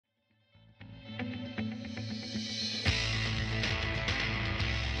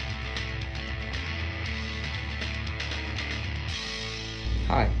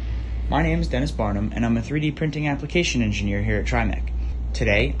My name is Dennis Barnum, and I'm a 3D printing application engineer here at TriMech.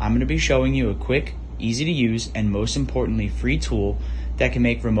 Today, I'm going to be showing you a quick, easy to use, and most importantly, free tool that can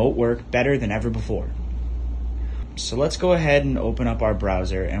make remote work better than ever before. So let's go ahead and open up our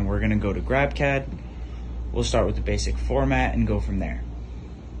browser, and we're going to go to GrabCAD. We'll start with the basic format and go from there.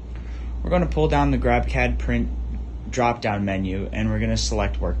 We're going to pull down the GrabCAD print drop-down menu, and we're going to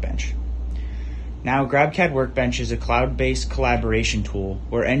select Workbench. Now, GrabCAD Workbench is a cloud-based collaboration tool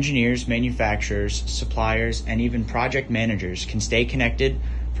where engineers, manufacturers, suppliers, and even project managers can stay connected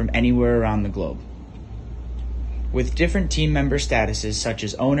from anywhere around the globe. With different team member statuses such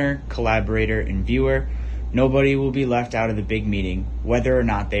as owner, collaborator, and viewer, nobody will be left out of the big meeting, whether or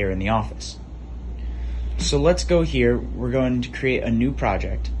not they are in the office. So let's go here. We're going to create a new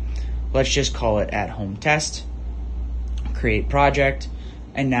project. Let's just call it At Home Test, create project,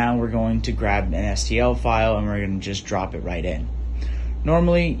 and now we're going to grab an STL file and we're going to just drop it right in.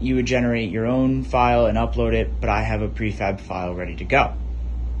 Normally, you would generate your own file and upload it, but I have a prefab file ready to go.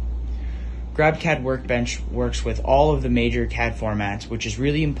 GrabCAD Workbench works with all of the major CAD formats, which is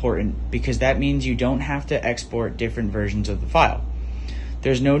really important because that means you don't have to export different versions of the file.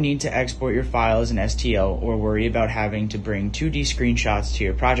 There's no need to export your file as an STL or worry about having to bring 2D screenshots to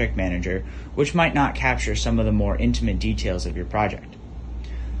your project manager, which might not capture some of the more intimate details of your project.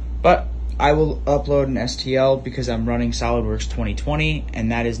 But I will upload an STL because I'm running SOLIDWORKS 2020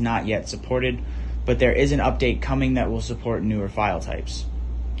 and that is not yet supported, but there is an update coming that will support newer file types.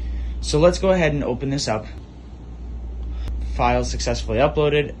 So let's go ahead and open this up. File successfully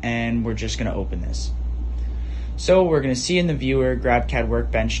uploaded, and we're just going to open this. So we're going to see in the viewer, GrabCAD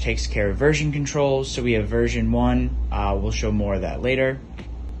Workbench takes care of version controls. So we have version 1, we'll show more of that later.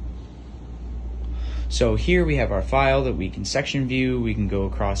 So here we have our file that we can section view. We can go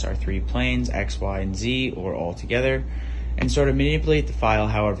across our 3 planes, X, Y, and Z, or all together, and sort of manipulate the file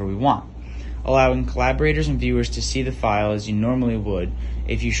however we want, allowing collaborators and viewers to see the file as you normally would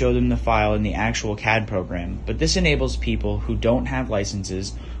if you show them the file in the actual CAD program. But this enables people who don't have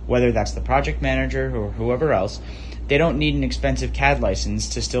licenses, whether that's the project manager or whoever else, they don't need an expensive CAD license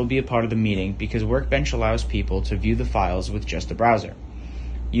to still be a part of the meeting because Workbench allows people to view the files with just a browser.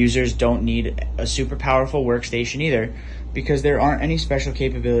 Users don't need a super powerful workstation either because there aren't any special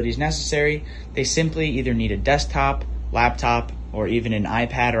capabilities necessary. They simply either need a desktop, laptop, or even an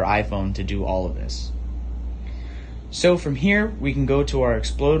iPad or iPhone to do all of this. So from here, we can go to our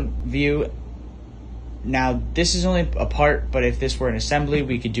explode view. Now, this is only a part, but if this were an assembly,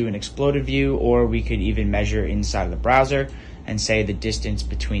 we could do an exploded view, or we could even measure inside of the browser and say the distance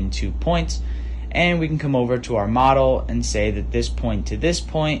between 2 points. And we can come over to our model and say that this point to this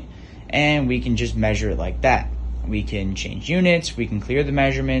point, and we can just measure it like that. We can change units, we can clear the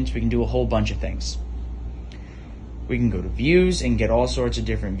measurements, we can do a whole bunch of things. We can go to views and get all sorts of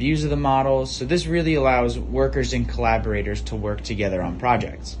different views of the model. So this really allows workers and collaborators to work together on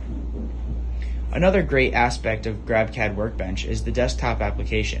projects. Another great aspect of GrabCAD Workbench is the desktop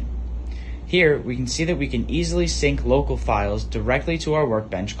application. Here we can see that we can easily sync local files directly to our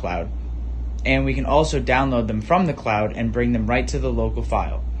Workbench cloud, and we can also download them from the cloud and bring them right to the local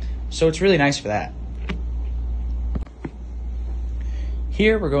file. So it's really nice for that.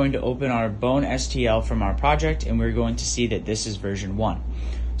 Here we're going to open our Bone STL from our project, and we're going to see that this is version 1.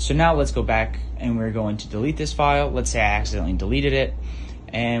 So now let's go back and we're going to delete this file. Let's say I accidentally deleted it,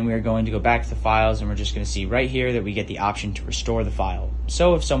 and we're going to go back to the files, and we're just going to see right here that we get the option to restore the file.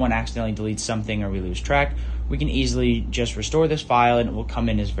 So if someone accidentally deletes something or we lose track, we can easily just restore this file and it will come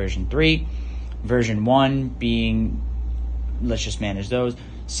in as version 3. Version 1 being, let's just manage those.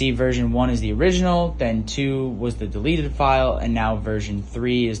 See, version 1 is the original, then 2 was the deleted file, and now version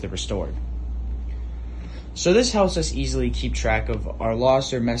 3 is the restored. So this helps us easily keep track of our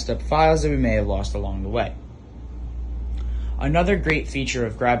lost or messed up files that we may have lost along the way. Another great feature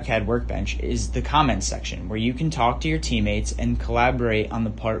of GrabCAD Workbench is the comments section, where you can talk to your teammates and collaborate on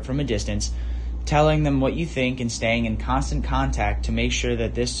the part from a distance, telling them what you think and staying in constant contact to make sure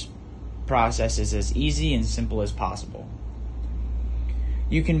that this process is as easy and simple as possible.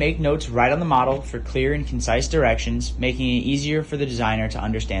 You can make notes right on the model for clear and concise directions, making it easier for the designer to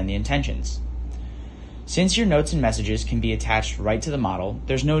understand the intentions. Since your notes and messages can be attached right to the model,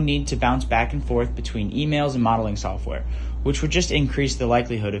 there's no need to bounce back and forth between emails and modeling software, which would just increase the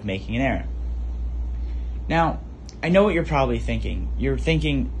likelihood of making an error. Now, I know what you're probably thinking. You're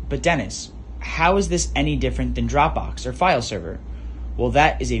thinking, but Dennis, how is this any different than Dropbox or file server? Well,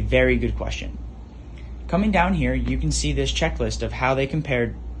 that is a very good question. Coming down here, you can see this checklist of how they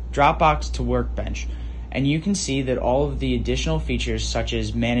compared Dropbox to Workbench, and you can see that all of the additional features such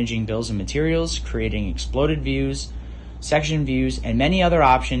as managing bills and materials, creating exploded views, section views, and many other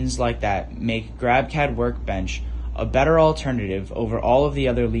options like that make GrabCAD Workbench a better alternative over all of the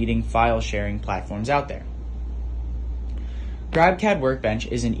other leading file sharing platforms out there. GrabCAD Workbench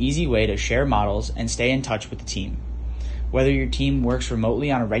is an easy way to share models and stay in touch with the team. Whether your team works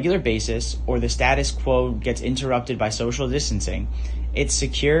remotely on a regular basis or the status quo gets interrupted by social distancing, it's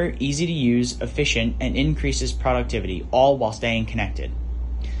secure, easy to use, efficient, and increases productivity, all while staying connected.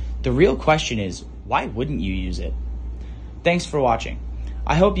 The real question is, why wouldn't you use it? Thanks for watching.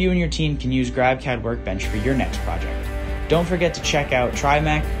 I hope you and your team can use GrabCAD Workbench for your next project. Don't forget to check out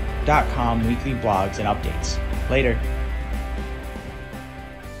trimec.com weekly blogs and updates. Later.